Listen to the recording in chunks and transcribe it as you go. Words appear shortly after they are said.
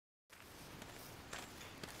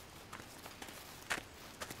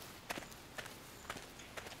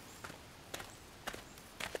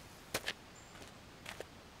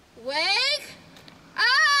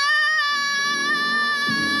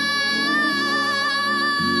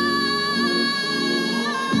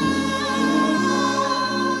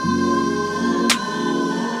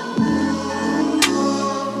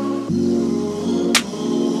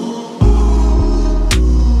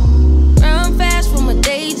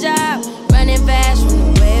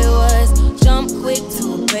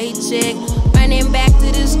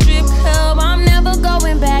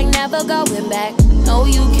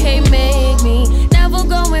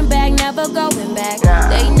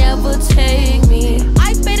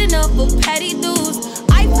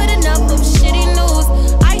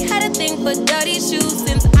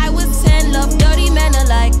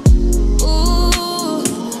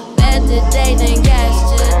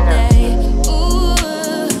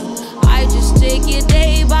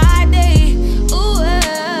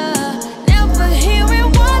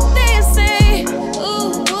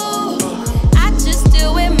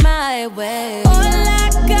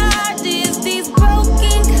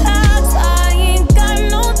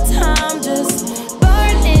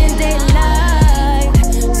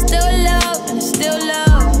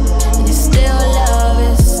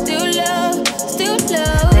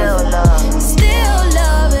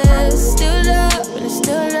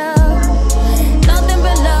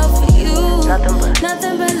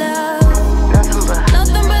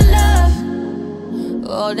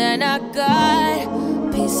I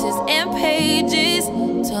got pieces and pages,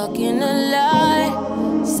 talking a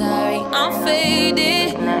lot. Sorry, I'm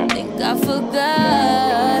faded. Think I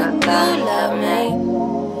forgot. You love me.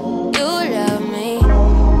 You love me.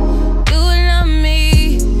 You love me.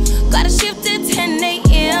 Gotta shift at 10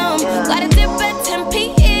 a.m. Gotta dip at 10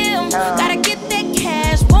 p.m. Gotta get that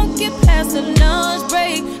cash. Won't get past the lunch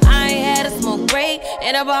break. I ain't had a smoke break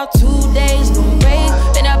in about 2 days. No break.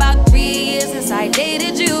 Been about 3 years since I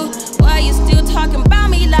dated you. Why you still talking about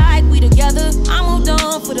me like we together? I moved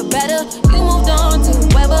on for the better. You moved on to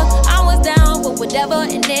whoever. I was down for whatever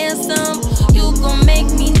and then some. You gon' make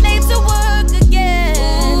me late to work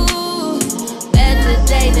again. Ooh, better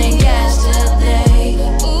day than yesterday.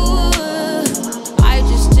 Ooh, I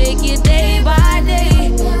just take it day by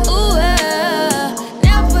day. Ooh,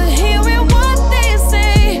 never hearing what they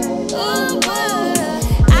say. Ooh,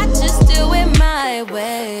 I just do it my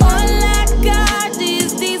way. All I got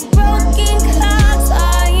is these broken clocks.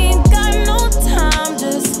 I ain't got no time,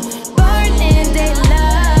 just burning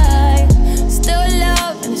daylight. Still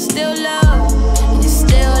love and it's still love, and it's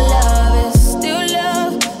still love, it's still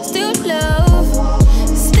love, still love,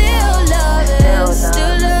 still love, it's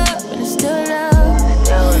still love, and it's still love.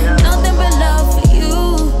 Nothing but love for you,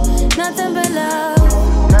 nothing but love,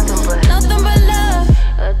 nothing but love.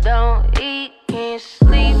 I don't eat, can't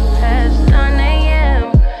sleep past 9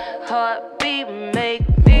 a.m. Heartbeat make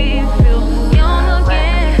me feel young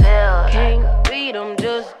again. Can't beat 'em,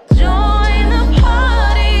 just join the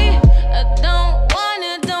party. I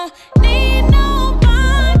don't need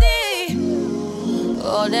nobody.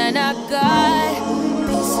 All that I got,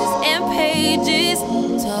 pieces and pages,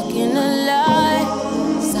 talking a lot.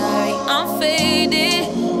 Sorry, I'm faded.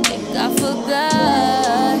 Think I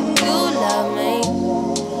forgot. You love me.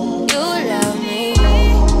 You love me.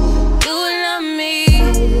 You love me.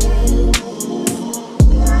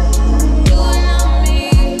 You love me.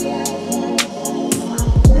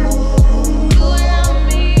 You love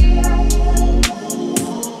me.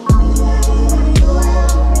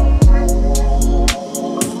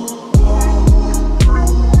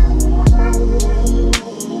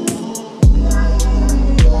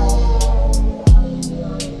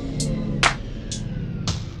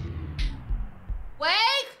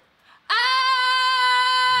 Wake up!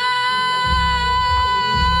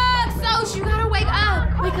 So you gotta wake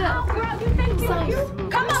up. Wake up. Girl, you think you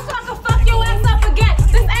come on so I can fuck your ass up again.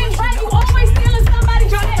 This ain't right. You always stealing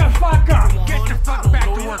somebody's shit. Shut the fuck up! Get the fuck back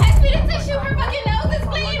to work! Pass me the tissue. Her fucking nose is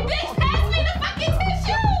bleeding, bitch. Pass me the fucking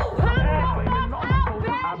tissue.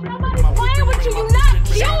 Nobody's playing with you. You not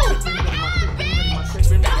cute. Shut the fuck up, bitch.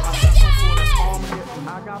 Don't shake your ass.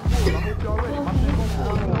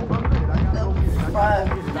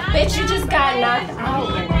 Bitch, you just got knocked out.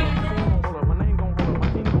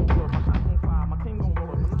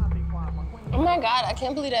 Oh my god, I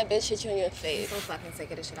can't believe that bitch hit you in your face. I'm so fucking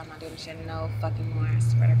sick of this shit. I'm not doing this shit no fucking more. I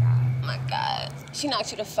swear to God. Oh my god. She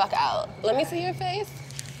knocked you the fuck out. Let me see your face.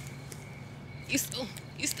 You still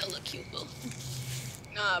look cute, boo.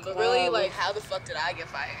 Nah, but really, like, how the fuck did I get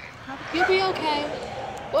fired? You'll be okay.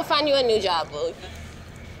 We'll find you a new job, boo.